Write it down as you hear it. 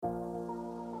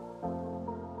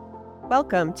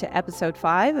Welcome to episode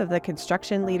 5 of the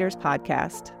Construction Leaders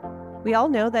Podcast. We all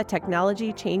know that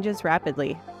technology changes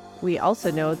rapidly. We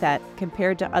also know that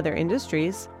compared to other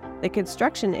industries, the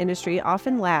construction industry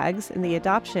often lags in the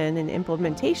adoption and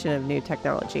implementation of new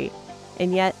technology.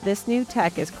 And yet, this new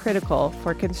tech is critical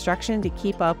for construction to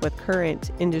keep up with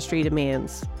current industry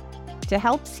demands. To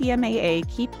help CMAA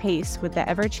keep pace with the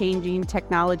ever-changing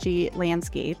technology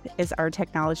landscape is our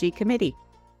technology committee.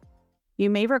 You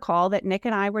may recall that Nick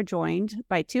and I were joined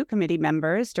by 2 committee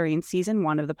members during season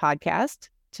 1 of the podcast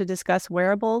to discuss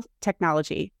wearable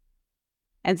technology.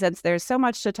 And since there's so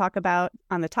much to talk about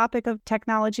on the topic of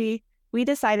technology, we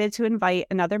decided to invite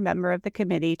another member of the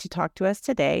committee to talk to us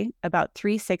today about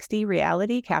 360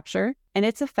 reality capture and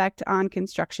its effect on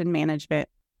construction management.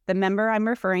 The member I'm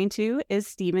referring to is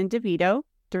Stephen DeVito,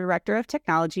 Director of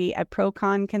Technology at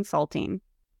Procon Consulting.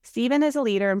 Stephen is a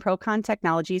leader in Procon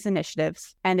Technologies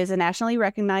initiatives and is a nationally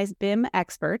recognized BIM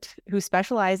expert who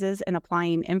specializes in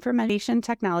applying information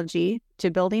technology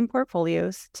to building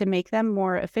portfolios to make them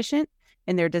more efficient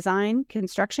in their design,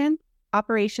 construction,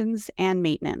 operations, and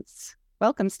maintenance.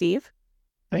 Welcome, Steve.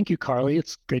 Thank you, Carly.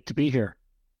 It's great to be here.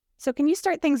 So can you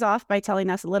start things off by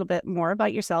telling us a little bit more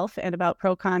about yourself and about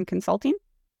Procon Consulting?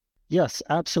 Yes,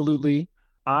 absolutely.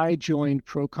 I joined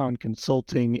Procon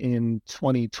Consulting in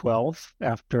 2012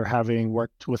 after having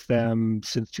worked with them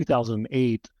since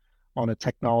 2008 on a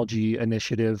technology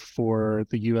initiative for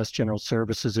the U.S. General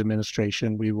Services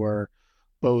Administration. We were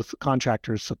both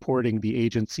contractors supporting the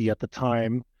agency at the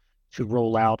time to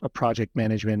roll out a project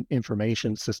management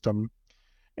information system.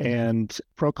 And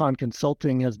Procon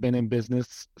Consulting has been in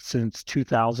business since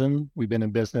 2000. We've been in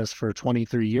business for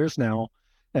 23 years now.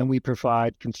 And we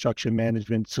provide construction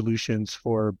management solutions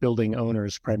for building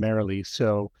owners primarily.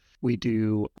 So we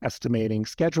do estimating,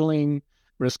 scheduling,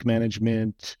 risk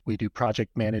management, we do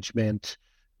project management,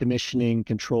 commissioning,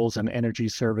 controls and energy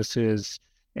services.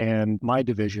 And my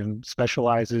division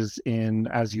specializes in,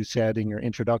 as you said in your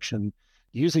introduction,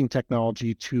 using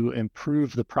technology to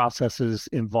improve the processes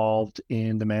involved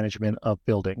in the management of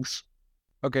buildings.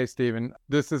 Okay, Stephen,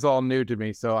 this is all new to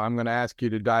me, so I'm going to ask you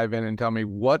to dive in and tell me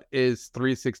what is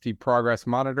 360 progress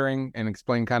monitoring and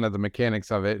explain kind of the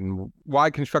mechanics of it and why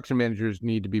construction managers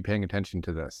need to be paying attention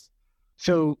to this.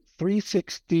 So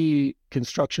 360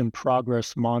 construction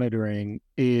progress monitoring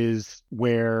is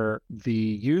where the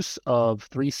use of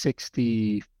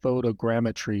 360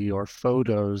 photogrammetry or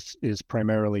photos is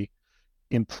primarily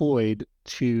employed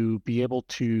to be able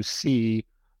to see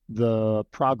the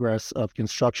progress of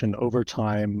construction over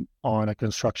time on a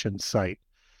construction site.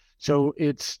 So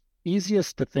it's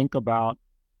easiest to think about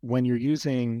when you're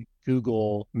using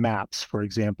Google Maps, for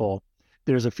example.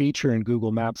 There's a feature in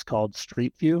Google Maps called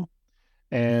Street View,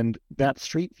 and that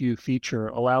Street View feature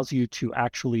allows you to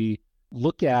actually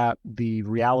look at the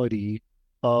reality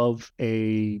of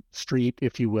a street,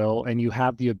 if you will, and you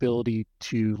have the ability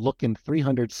to look in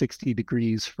 360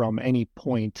 degrees from any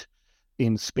point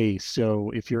in space.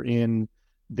 So if you're in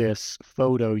this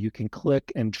photo, you can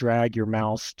click and drag your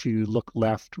mouse to look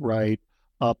left, right,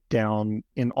 up, down,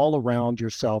 and all around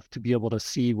yourself to be able to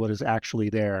see what is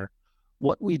actually there.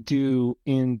 What we do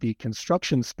in the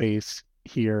construction space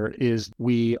here is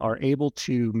we are able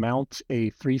to mount a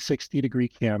 360-degree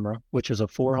camera, which is a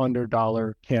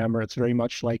 $400 camera. It's very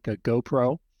much like a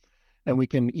GoPro. And we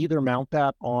can either mount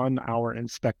that on our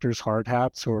inspectors' hard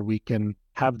hats, or we can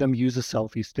have them use a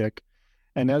selfie stick.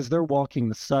 And as they're walking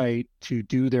the site to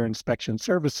do their inspection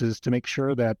services to make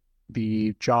sure that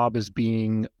the job is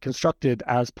being constructed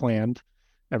as planned,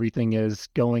 everything is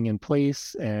going in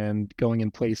place and going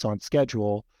in place on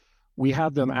schedule, we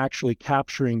have them actually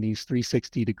capturing these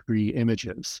 360-degree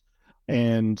images.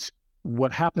 And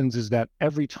what happens is that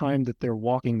every time that they're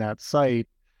walking that site,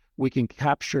 we can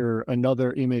capture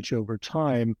another image over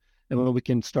time. And what we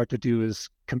can start to do is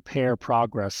compare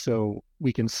progress. So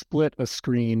we can split a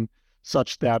screen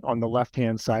such that on the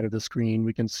left-hand side of the screen,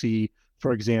 we can see,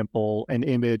 for example, an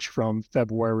image from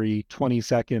February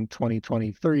 22nd,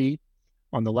 2023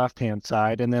 on the left-hand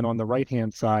side. And then on the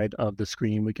right-hand side of the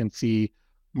screen, we can see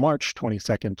March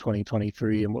 22nd,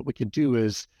 2023. And what we can do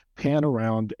is pan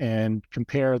around and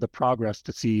compare the progress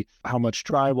to see how much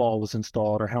drywall was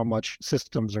installed or how much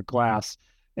systems or glass.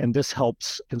 And this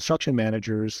helps construction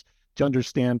managers to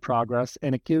understand progress,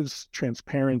 and it gives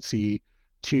transparency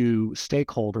to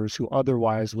stakeholders who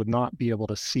otherwise would not be able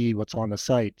to see what's on the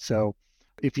site. So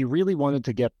if you really wanted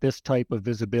to get this type of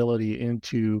visibility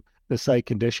into the site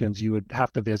conditions, you would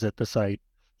have to visit the site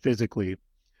physically.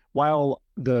 While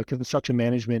the construction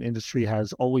management industry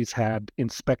has always had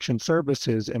inspection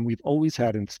services and we've always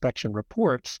had inspection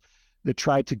reports that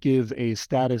try to give a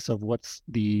status of what's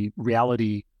the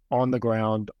reality on the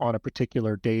ground on a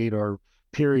particular date or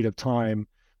period of time,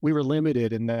 we were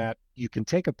limited in that you can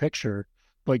take a picture,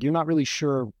 but you're not really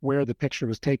sure where the picture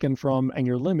was taken from, and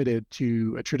you're limited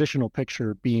to a traditional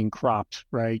picture being cropped,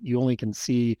 right? You only can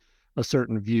see a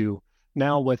certain view.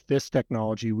 Now with this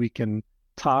technology, we can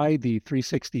tie the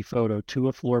 360 photo to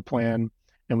a floor plan,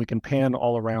 and we can pan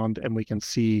all around and we can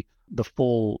see the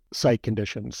full site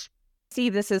conditions.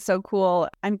 Steve, this is so cool.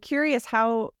 I'm curious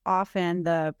how often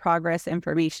the progress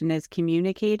information is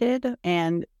communicated,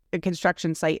 and the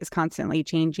construction site is constantly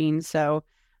changing. So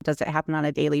does it happen on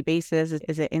a daily basis?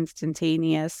 Is it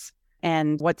instantaneous?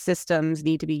 And what systems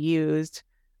need to be used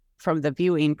from the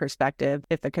viewing perspective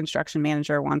if the construction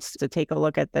manager wants to take a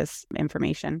look at this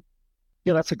information?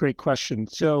 Yeah, that's a great question.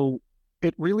 So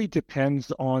it really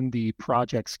depends on the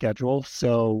project schedule.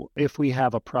 So if we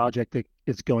have a project that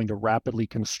is going to rapidly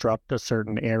construct a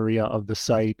certain area of the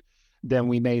site, then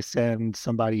we may send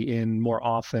somebody in more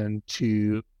often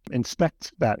to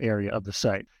inspect that area of the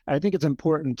site. I think it's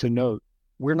important to note,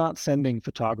 we're not sending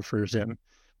photographers in.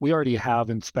 We already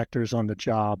have inspectors on the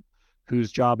job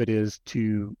whose job it is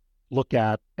to look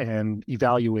at and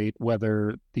evaluate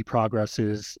whether the progress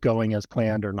is going as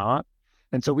planned or not.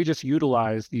 And so we just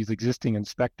utilize these existing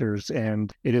inspectors,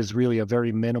 and it is really a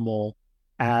very minimal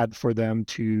add for them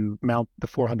to mount the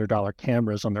 $400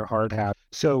 cameras on their hard hat.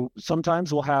 So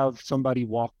sometimes we'll have somebody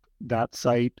walk that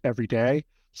site every day.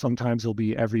 Sometimes it'll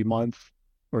be every month,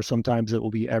 or sometimes it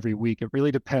will be every week. It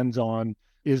really depends on,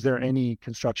 is there any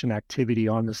construction activity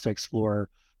on the sixth floor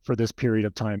for this period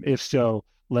of time? If so,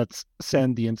 let's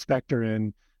send the inspector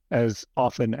in as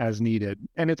often as needed.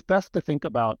 And it's best to think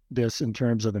about this in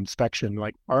terms of inspection.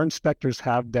 Like, our inspectors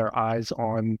have their eyes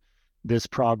on this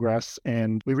progress,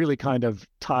 and we really kind of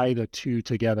tie the two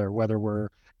together. Whether we're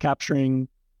capturing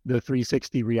the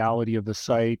 360 reality of the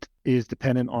site is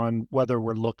dependent on whether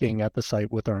we're looking at the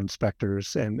site with our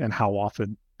inspectors and how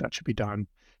often that should be done.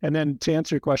 And then to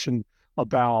answer your question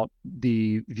about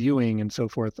the viewing and so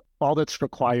forth, all that's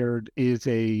required is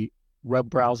a web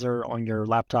browser on your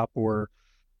laptop or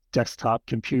desktop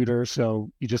computer.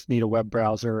 So you just need a web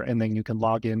browser, and then you can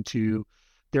log into,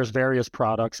 there's various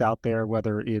products out there,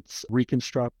 whether it's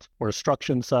Reconstruct or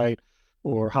Struction Site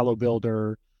or Hollow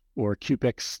Builder or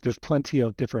Cupix. There's plenty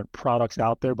of different products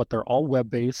out there, but they're all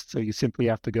web-based. So you simply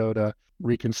have to go to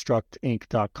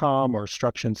reconstructinc.com or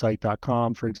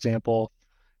structionsite.com, for example.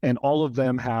 And all of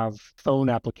them have phone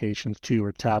applications too,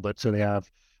 or tablets. So they have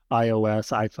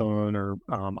iOS, iPhone, or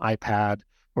iPad,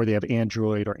 or they have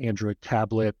Android or Android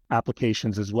tablet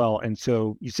applications as well. And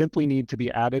so you simply need to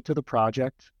be added to the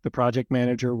project. The project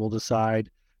manager will decide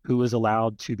who is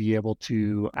allowed to be able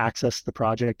to access the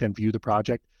project and view the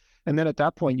project. And then at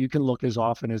that point, you can look as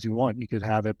often as you want. You could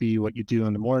have it be what you do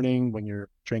in the morning when you're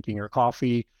drinking your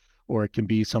coffee, or it can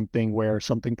be something where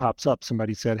something pops up.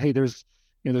 Somebody said, hey, there's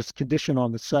a condition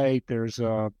on the site, there's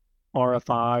a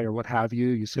RFI or what have you.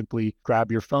 You simply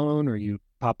grab your phone or you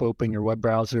pop open your web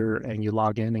browser and you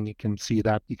log in, and you can see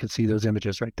those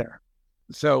images right there.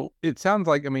 So it sounds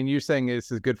like, I mean, you're saying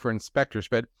this is good for inspectors,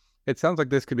 but it sounds like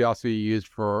this could be also used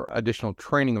for additional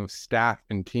training of staff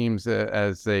and teams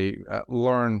as they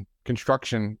learn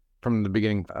construction from the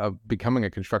beginning of becoming a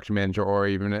construction manager, or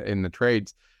even in the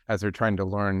trades as they're trying to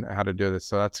learn how to do this.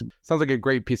 So that sounds like a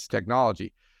great piece of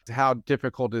technology. How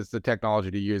difficult is the technology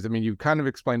to use? I mean, you kind of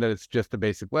explained that it's just a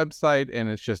basic website and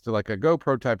it's just like a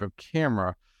GoPro type of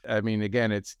camera. I mean,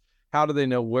 again, it's how do they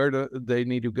know where they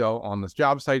need to go on the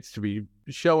job sites to be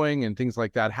showing and things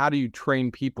like that? How do you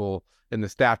train people and the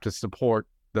staff to support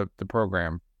the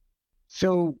program?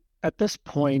 So at this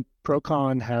point,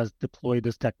 Procon has deployed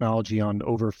this technology on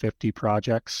over 50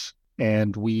 projects,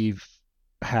 and we've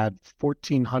had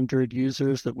 1,400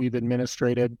 users that we've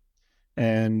administrated,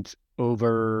 and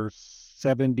over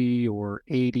 70 or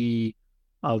 80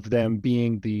 of them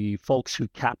being the folks who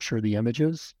capture the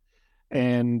images.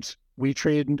 And we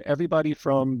trained everybody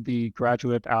from the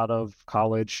graduate out of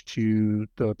college to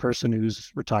the person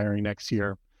who's retiring next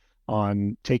year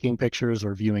on taking pictures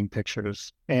or viewing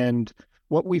pictures. And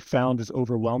what we found is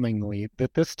overwhelmingly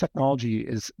that this technology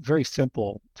is very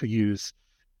simple to use.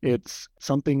 It's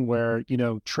something where,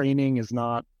 training is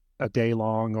not a day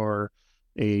long or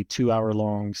a 2-hour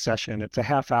long session. It's a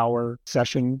half-hour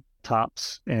session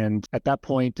tops. And at that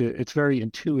point, it's very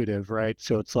intuitive, right?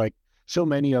 So it's like so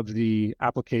many of the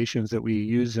applications that we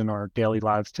use in our daily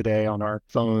lives today on our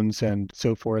phones and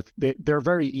so forth, they're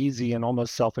very easy and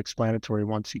almost self-explanatory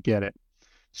once you get it.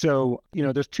 So,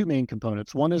 there's two main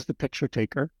components. One is the picture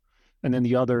taker, and then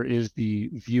the other is the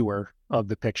viewer of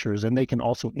the pictures, and they can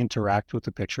also interact with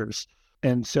the pictures.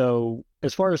 And so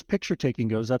as far as picture taking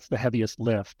goes, that's the heaviest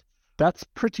lift. That's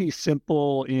pretty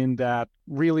simple in that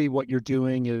really what you're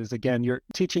doing is, again, you're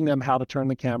teaching them how to turn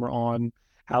the camera on,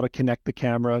 how to connect the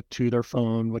camera to their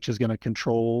phone, which is going to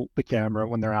control the camera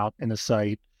when they're out in a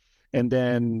site, and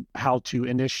then how to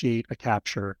initiate a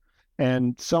capture.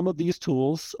 And some of these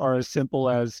tools are as simple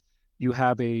as you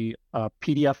have a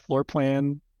PDF floor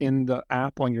plan in the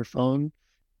app on your phone.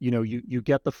 You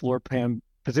get the floor plan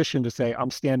position to say, I'm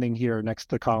standing here next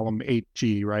to column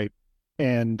 8G, right?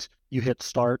 And you hit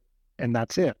start, and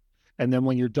that's it. And then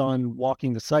when you're done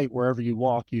walking the site, wherever you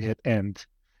walk, you hit end.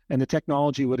 And the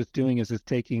technology, what it's doing is it's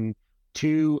taking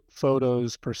 2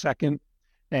 photos per second,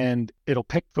 and it'll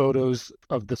pick photos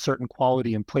of the certain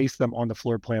quality and place them on the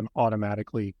floor plan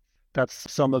automatically.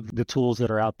 That's some of the tools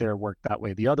that are out there work that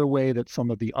way. The other way that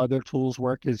some of the other tools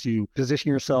work is you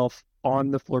position yourself on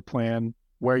the floor plan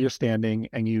where you're standing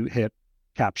and you hit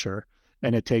capture.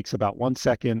 And it takes about 1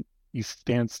 second. You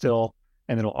stand still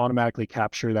and it'll automatically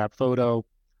capture that photo.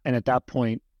 And at that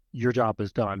point, your job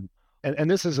is done. And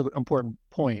this is an important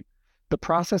point. The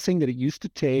processing that it used to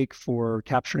take for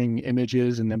capturing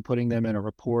images and then putting them in a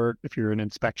report, if you're an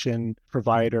inspection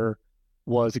provider,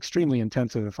 was extremely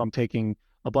intensive. If I'm taking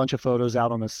a bunch of photos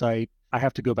out on a site, I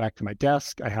have to go back to my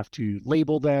desk, I have to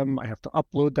label them, I have to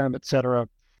upload them, etc.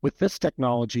 With this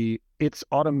technology, it's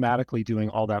automatically doing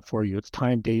all that for you. It's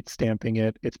time, date, stamping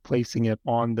it, it's placing it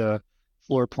on the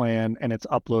floor plan, and it's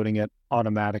uploading it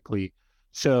automatically.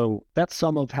 So that's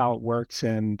some of how it works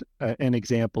and an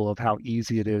example of how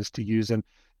easy it is to use. And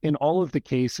in all of the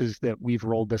cases that we've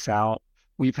rolled this out,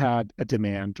 we've had a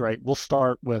demand, right? We'll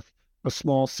start with a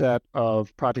small set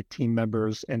of project team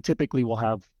members, and typically we'll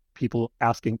have people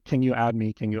asking, can you add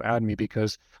me? Can you add me?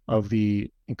 Because of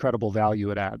the incredible value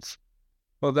it adds.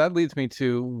 Well, that leads me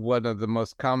to one of the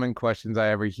most common questions I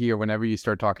ever hear whenever you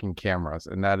start talking cameras,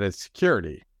 and that is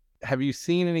security. Have you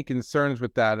seen any concerns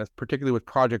with that, particularly with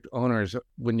project owners?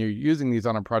 When you're using these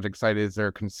on a project site, is there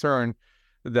a concern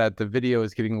that the video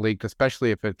is getting leaked, especially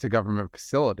if it's a government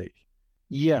facility?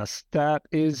 Yes, that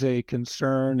is a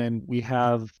concern, and we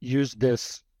have used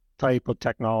this type of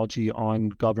technology on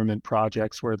government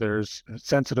projects where there's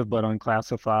sensitive but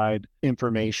unclassified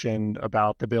information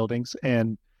about the buildings,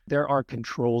 and there are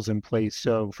controls in place.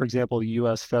 So, for example, the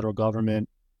U.S. federal government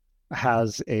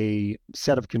has a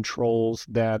set of controls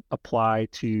that apply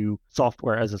to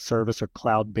software as a service or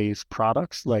cloud-based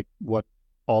products, like what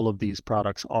all of these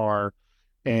products are.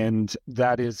 And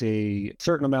that is a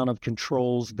certain amount of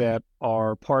controls that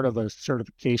are part of a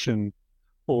certification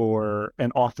or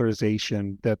an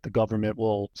authorization that the government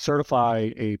will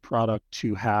certify a product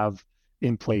to have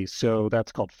in place. So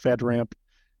that's called FedRAMP.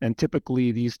 And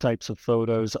typically these types of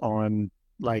photos on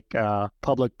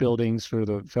public buildings for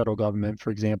the federal government, for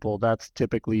example, that's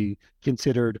typically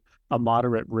considered a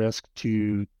moderate risk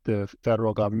to the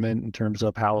federal government in terms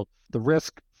of how the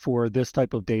risk for this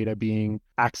type of data being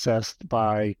accessed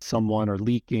by someone or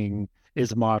leaking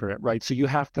is moderate, right? So you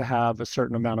have to have a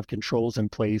certain amount of controls in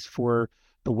place for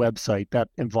the website that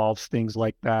involves things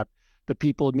like that. The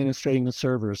people administrating the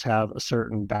servers have a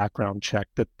certain background check,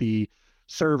 that the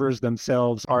servers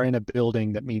themselves are in a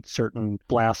building that meets certain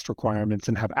blast requirements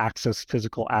and have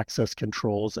physical access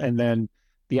controls. And then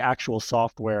the actual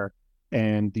software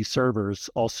and the servers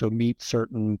also meet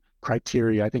certain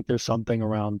criteria. I think there's something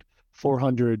around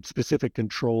 400 specific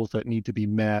controls that need to be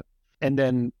met. And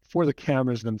then for the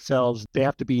cameras themselves, they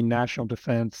have to be National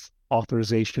Defense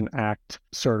Authorization Act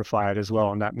certified as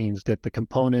well. And that means that the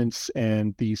components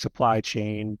and the supply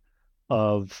chain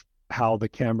of how the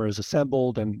camera is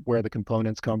assembled and where the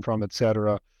components come from, et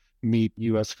cetera, meet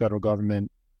U.S. federal government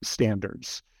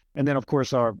standards. And then, of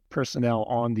course, our personnel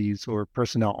on these or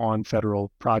personnel on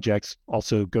federal projects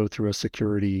also go through a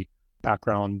security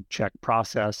background check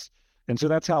process. And so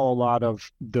that's how a lot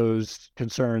of those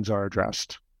concerns are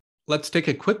addressed. Let's take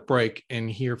a quick break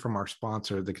and hear from our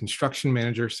sponsor, the Construction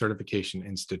Manager Certification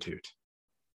Institute.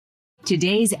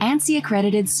 Today's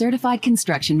ANSI-accredited certified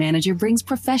construction manager brings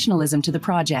professionalism to the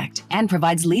project and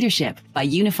provides leadership by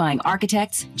unifying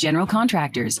architects, general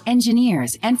contractors,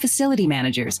 engineers, and facility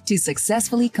managers to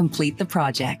successfully complete the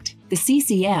project. The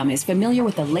CCM is familiar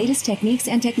with the latest techniques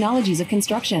and technologies of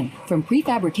construction, from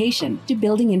prefabrication to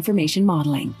building information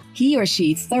modeling. He or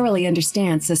she thoroughly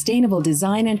understands sustainable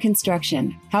design and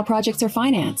construction, how projects are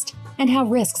financed, and how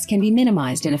risks can be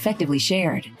minimized and effectively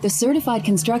shared. The certified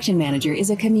construction manager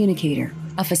is a communicator,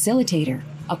 a facilitator,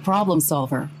 a problem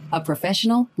solver, a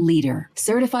professional leader.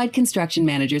 Certified construction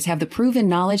managers have the proven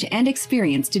knowledge and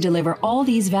experience to deliver all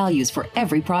these values for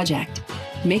every project.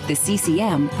 Make the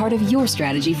CCM part of your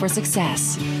strategy for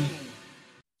success.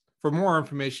 For more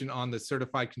information on the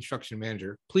Certified Construction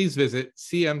Manager, please visit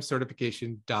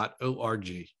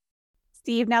cmcertification.org.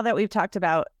 Steve, now that we've talked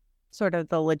about sort of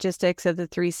the logistics of the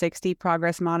 360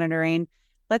 progress monitoring,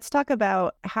 let's talk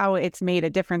about how it's made a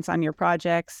difference on your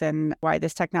projects and why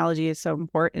this technology is so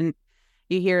important.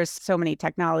 You hear so many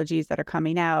technologies that are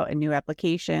coming out and new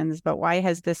applications, but why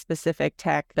has this specific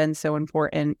tech been so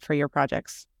important for your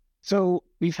projects? So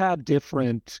we've had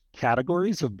different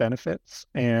categories of benefits,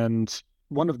 and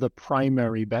one of the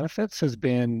primary benefits has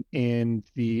been in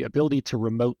the ability to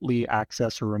remotely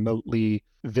access or remotely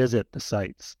visit the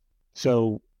sites.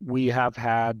 So we have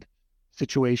had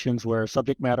situations where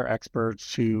subject matter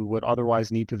experts who would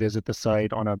otherwise need to visit the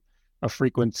site on a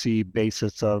frequency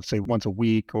basis of, say, once a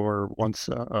week or once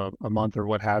a month or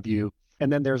what have you,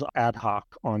 and then there's ad hoc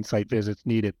on-site visits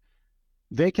needed.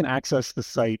 They can access the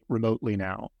site remotely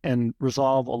now and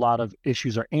resolve a lot of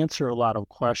issues or answer a lot of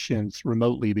questions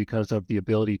remotely because of the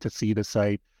ability to see the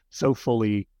site so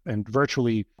fully and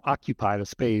virtually occupy the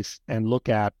space and look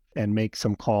at and make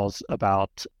some calls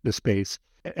about the space.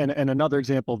 And another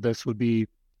example of this would be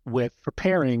with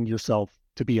preparing yourself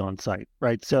to be on site,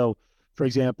 right? So, for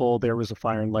example, there was a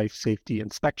fire and life safety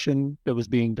inspection that was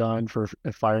being done for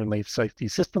a fire and life safety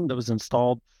system that was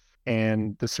installed,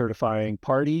 and the certifying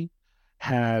party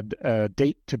had a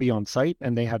date to be on site,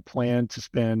 and they had planned to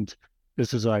spend,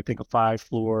 this is, I think, a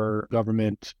 5-floor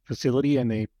government facility, and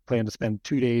they planned to spend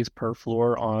 2 days per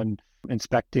floor on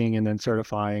inspecting and then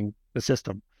certifying the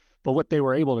system. But what they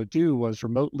were able to do was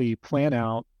remotely plan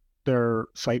out their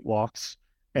site walks,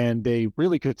 and they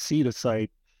really could see the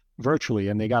site virtually,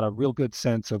 and they got a real good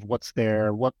sense of what's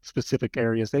there, what specific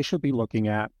areas they should be looking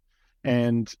at.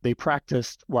 And they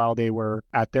practiced while they were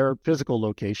at their physical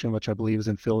location, which I believe is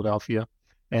in Philadelphia.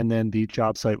 And then the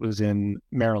job site was in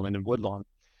Maryland, in Woodlawn.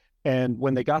 And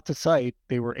when they got to site,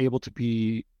 they were able to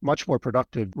be much more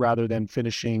productive. Rather than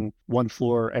finishing one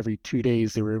floor every 2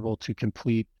 days, they were able to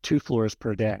complete 2 floors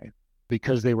per day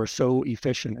because they were so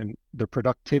efficient and the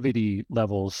productivity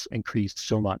levels increased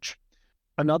so much.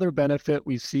 Another benefit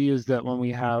we see is that when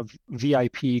we have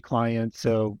VIP clients,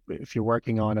 so if you're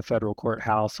working on a federal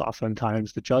courthouse,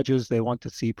 oftentimes the judges, they want to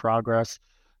see progress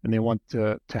and they want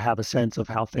to have a sense of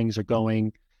how things are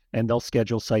going, and they'll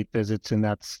schedule site visits, and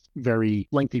that's very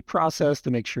lengthy process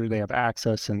to make sure they have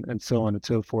access and so on and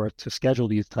so forth to schedule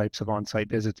these types of on-site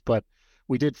visits. But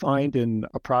we did find in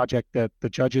a project that the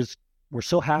judges were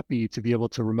so happy to be able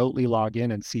to remotely log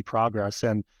in and see progress,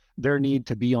 and their need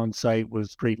to be on site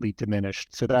was greatly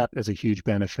diminished. So that is a huge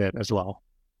benefit as well.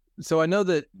 So I know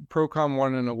that Procon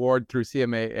won an award through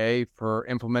CMAA for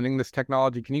implementing this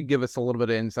technology. Can you give us a little bit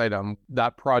of insight on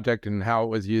that project and how it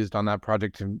was used on that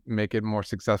project to make it more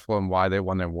successful and why they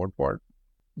won the award for it?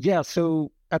 Yeah,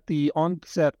 so at the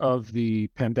onset of the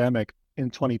pandemic in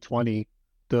 2020,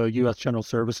 the U.S. General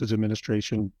Services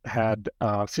Administration had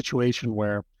a situation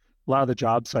where a lot of the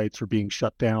job sites were being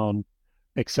shut down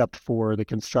except for the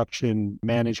construction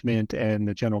management and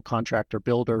the general contractor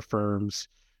builder firms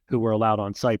who were allowed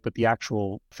on site, but the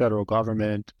actual federal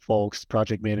government folks,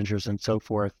 project managers and so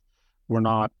forth, were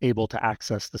not able to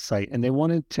access the site. And they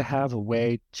wanted to have a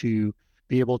way to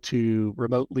be able to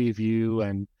remotely view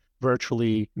and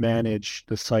virtually manage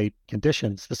the site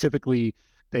conditions. Specifically,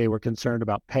 they were concerned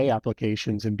about pay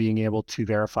applications and being able to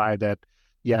verify that,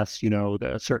 yes,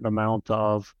 a certain amount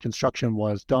of construction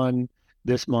was done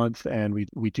this month, and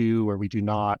we do or we do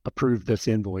not approve this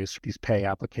invoice, these pay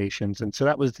applications. And so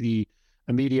that was the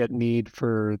immediate need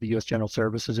for the U.S. General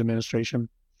Services Administration.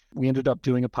 We ended up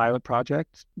doing a pilot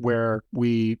project where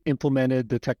we implemented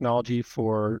the technology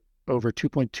for over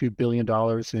 $2.2 billion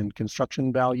in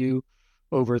construction value,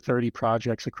 over 30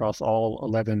 projects across all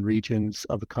 11 regions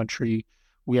of the country.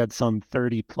 We had some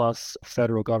 30 plus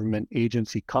federal government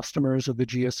agency customers of the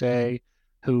GSA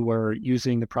who were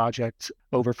using the project.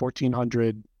 Over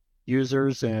 1,400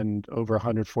 users and over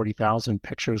 140,000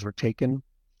 pictures were taken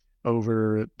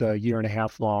over the 1.5 year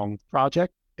long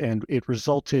project. And it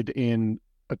resulted in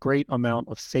a great amount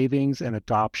of savings and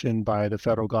adoption by the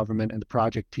federal government, and the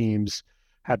project teams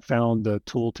had found the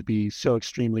tool to be so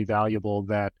extremely valuable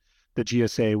that the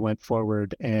GSA went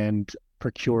forward and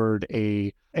procured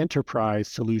a enterprise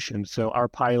solution. So our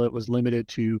pilot was limited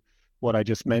to what I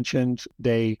just mentioned.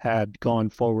 They had gone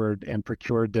forward and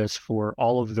procured this for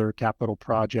all of their capital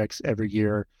projects every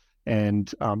year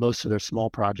and most of their small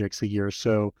projects a year.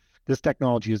 So this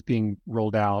technology is being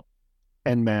rolled out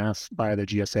en masse by the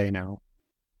GSA now.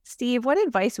 Steve, what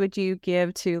advice would you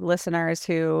give to listeners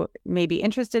who may be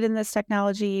interested in this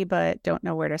technology but don't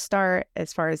know where to start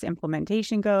as far as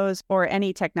implementation goes, or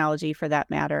any technology for that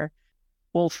matter?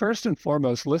 Well, first and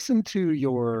foremost, listen to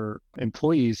your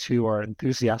employees who are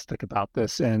enthusiastic about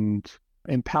this and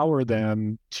empower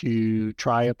them to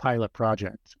try a pilot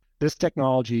project. This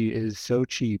technology is so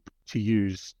cheap to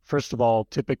use. First of all,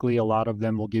 typically a lot of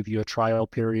them will give you a trial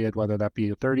period, whether that be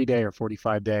a 30-day or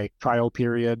 45-day trial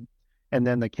period. And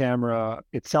then the camera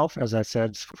itself, as I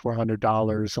said, is $400,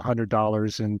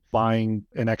 $100 in buying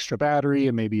an extra battery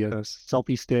and maybe a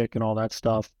selfie stick and all that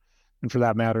stuff. And for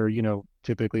that matter,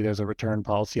 typically there's a return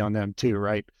policy on them too,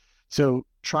 right? So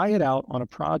try it out on a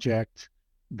project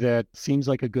that seems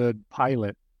like a good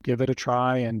pilot. Give it a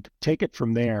try and take it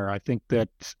from there. I think that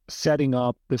setting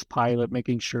up this pilot,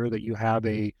 making sure that you have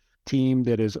a team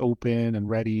that is open and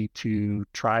ready to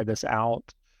try this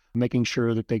out, making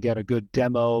sure that they get a good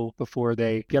demo before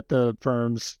they get the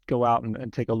firms, go out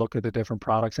and take a look at the different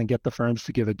products and get the firms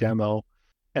to give a demo.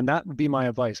 And that would be my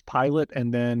advice. Pilot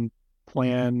and then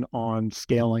plan on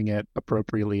scaling it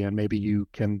appropriately. And maybe you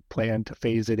can plan to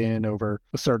phase it in over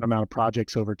a certain amount of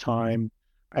projects over time.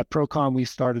 At Procon, we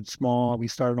started small. We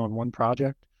started on one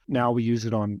project. Now we use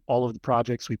it on all of the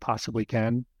projects we possibly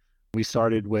can. We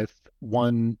started with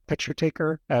one picture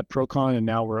taker at Procon, and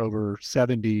now we're over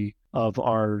 70 of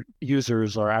our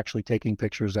users are actually taking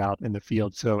pictures out in the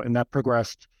field. And that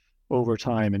progressed over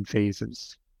time in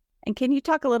phases. And can you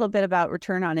talk a little bit about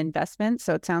return on investment?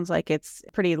 So it sounds like it's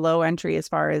pretty low entry as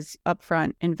far as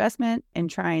upfront investment in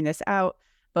trying this out.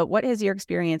 But what has your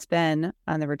experience been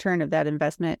on the return of that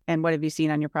investment, and what have you seen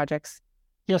on your projects?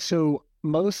 Yeah, so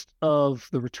most of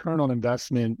the return on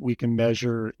investment we can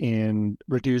measure in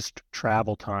reduced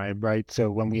travel time, right? So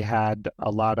when we had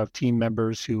a lot of team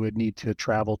members who would need to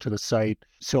travel to the site,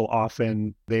 so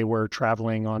often they were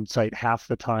traveling on site half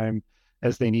the time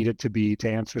as they needed to be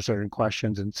to answer certain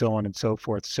questions and so on and so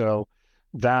forth. So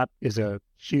that is a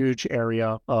huge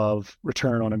area of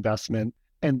return on investment.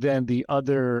 And then the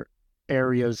other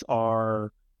areas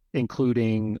are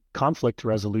including conflict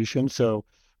resolution. So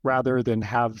rather than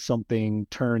have something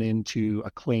turn into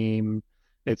a claim,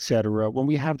 et cetera, when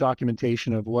we have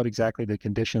documentation of what exactly the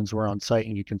conditions were on site,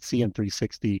 and you can see in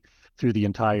 360 through the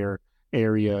entire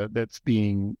area that's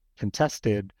being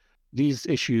contested, these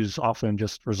issues often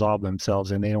just resolve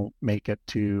themselves and they don't make it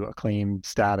to a claim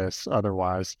status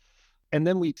otherwise. And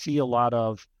then we see a lot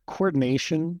of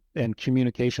coordination and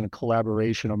communication and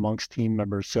collaboration amongst team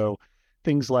members. So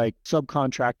things like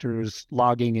subcontractors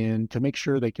logging in to make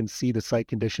sure they can see the site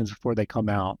conditions before they come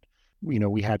out.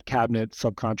 We had cabinet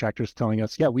subcontractors telling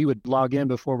us, yeah, we would log in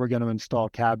before we're going to install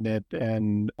cabinet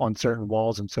and on certain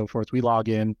walls and so forth. We log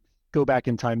in, go back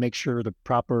in time, make sure the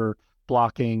proper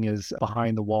blocking is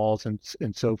behind the walls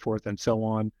and so forth and so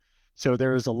on. So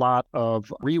there's a lot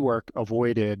of rework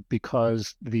avoided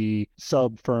because the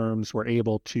sub firms were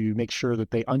able to make sure that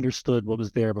they understood what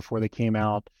was there before they came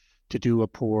out to do a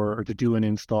pour or to do an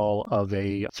install of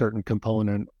a certain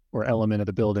component or element of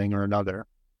the building or another.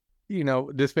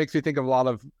 This makes me think of a lot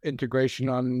of integration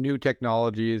on new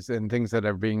technologies and things that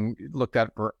are being looked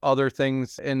at for other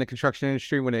things in the construction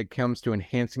industry when it comes to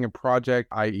enhancing a project,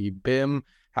 i.e. BIM,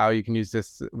 how you can use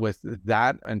this with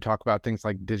that and talk about things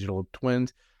like digital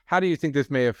twins. How do you think this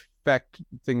may affect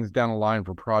things down the line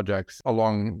for projects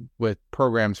along with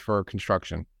programs for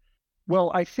construction?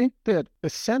 Well, I think that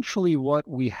essentially what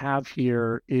we have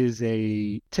here is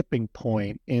a tipping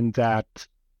point in that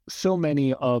so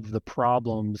many of the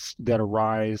problems that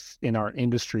arise in our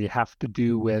industry have to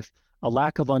do with a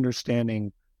lack of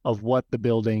understanding of what the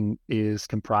building is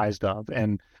comprised of.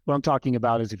 And what I'm talking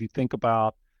about is if you think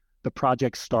about the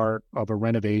project start of a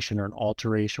renovation or an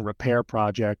alteration, repair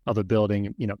project of a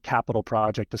building, capital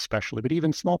project especially, but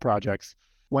even small projects,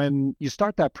 when you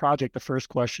start that project, the first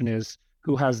question is,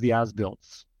 who has the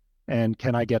as-builts? And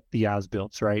can I get the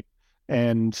as-builts, right?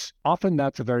 And often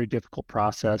that's a very difficult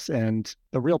process. And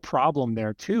the real problem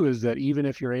there too is that even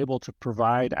if you're able to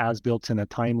provide as-builts in a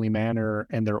timely manner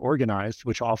and they're organized,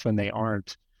 which often they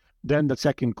aren't, then the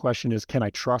second question is, can I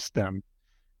trust them?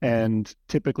 And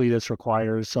typically this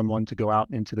requires someone to go out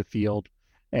into the field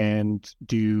and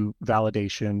do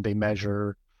validation. They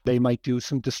measure, they might do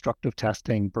some destructive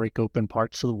testing, break open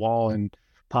parts of the wall and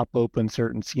pop open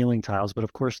certain ceiling tiles. But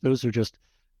of course, those are just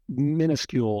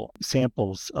minuscule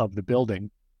samples of the building.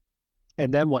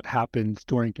 And then what happens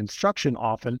during construction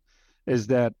often is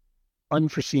that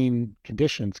unforeseen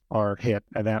conditions are hit.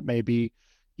 And that may be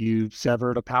you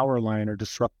severed a power line or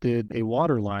disrupted a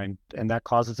water line, and that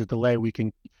causes a delay. We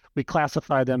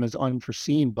classify them as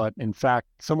unforeseen, but in fact,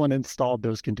 someone installed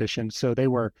those conditions. So they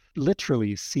were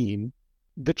literally seen.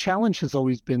 The challenge has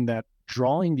always been that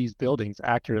drawing these buildings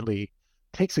accurately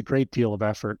takes a great deal of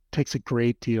effort, takes a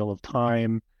great deal of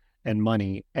time and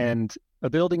money. And a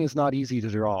building is not easy to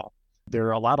draw. There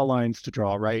are a lot of lines to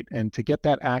draw, right? And to get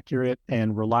that accurate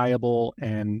and reliable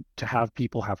and to have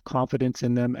people have confidence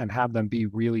in them and have them be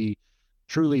really,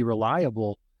 truly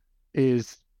reliable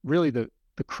is really the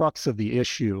crux of the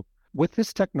issue. With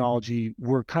this technology,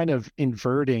 we're kind of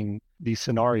inverting the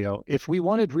scenario. If we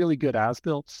wanted really good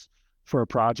as-built for a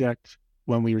project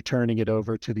when we were turning it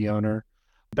over to the owner,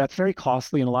 that's very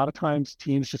costly. And a lot of times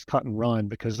teams just cut and run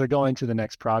because they're going to the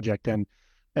next project. And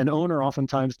an owner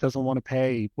oftentimes doesn't want to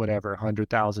pay whatever,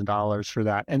 $100,000 for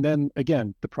that. And then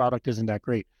again, the product isn't that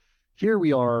great. Here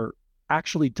we are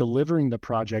actually delivering the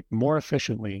project more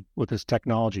efficiently with this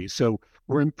technology. So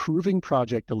we're improving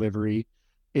project delivery.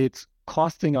 It's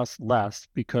costing us less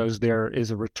because there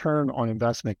is a return on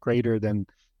investment greater than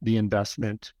the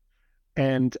investment.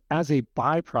 And as a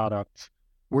byproduct,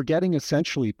 we're getting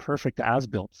essentially perfect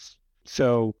as-built.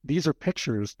 So these are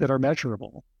pictures that are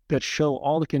measurable, that show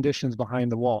all the conditions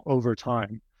behind the wall over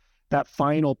time. That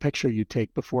final picture you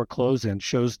take before close-in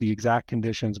shows the exact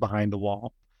conditions behind the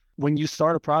wall. When you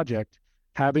start a project,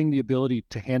 having the ability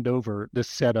to hand over this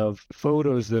set of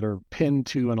photos that are pinned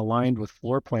to and aligned with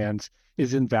floor plans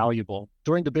is invaluable.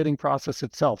 During the bidding process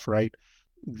itself, right?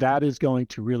 That is going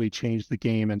to really change the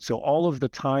game. And so all of the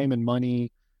time and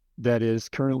money that is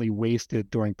currently wasted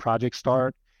during project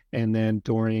start and then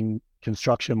during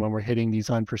construction when we're hitting these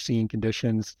unforeseen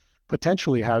conditions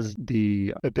potentially has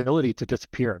the ability to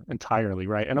disappear entirely,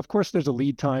 right? And of course, there's a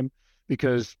lead time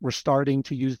because we're starting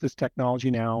to use this technology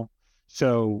now.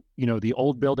 So, the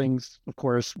old buildings, of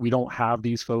course, we don't have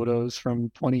these photos from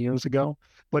 20 years ago,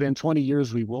 but in 20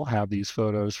 years, we will have these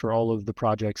photos for all of the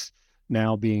projects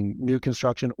now being new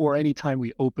construction, or anytime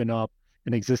we open up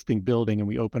an existing building and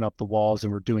we open up the walls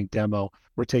and we're doing demo,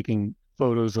 we're taking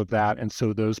photos of that. And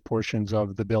so those portions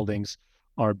of the buildings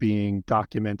are being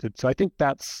documented. So I think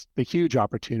that's the huge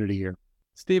opportunity here.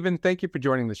 Stephen, thank you for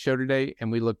joining the show today,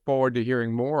 and we look forward to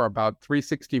hearing more about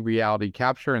 360 reality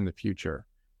capture in the future.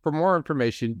 For more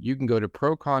information, you can go to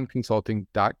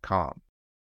proconconsulting.com.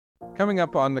 Coming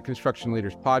up on the Construction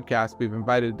Leaders Podcast, we've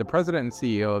invited the president and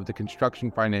CEO of the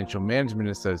Construction Financial Management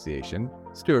Association,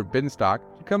 Stuart Binstock,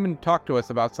 to come and talk to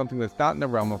us about something that's not in the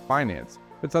realm of finance,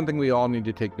 but something we all need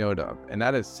to take note of, and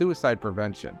that is suicide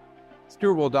prevention.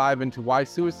 Stuart will dive into why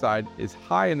suicide is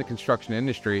high in the construction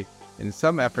industry and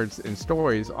some efforts and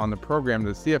stories on the program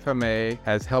the CFMAA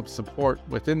has helped support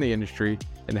within the industry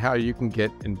and how you can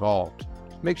get involved.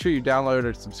 Make sure you download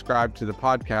or subscribe to the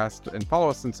podcast and follow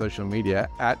us on social media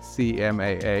at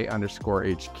CMAA_HQ.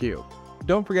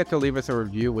 Don't forget to leave us a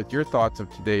review with your thoughts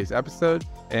of today's episode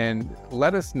and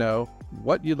let us know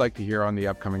what you'd like to hear on the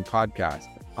upcoming podcast.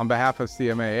 On behalf of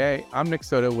CMAA, I'm Nick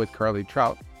Soto with Carly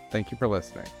Trout. Thank you for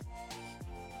listening.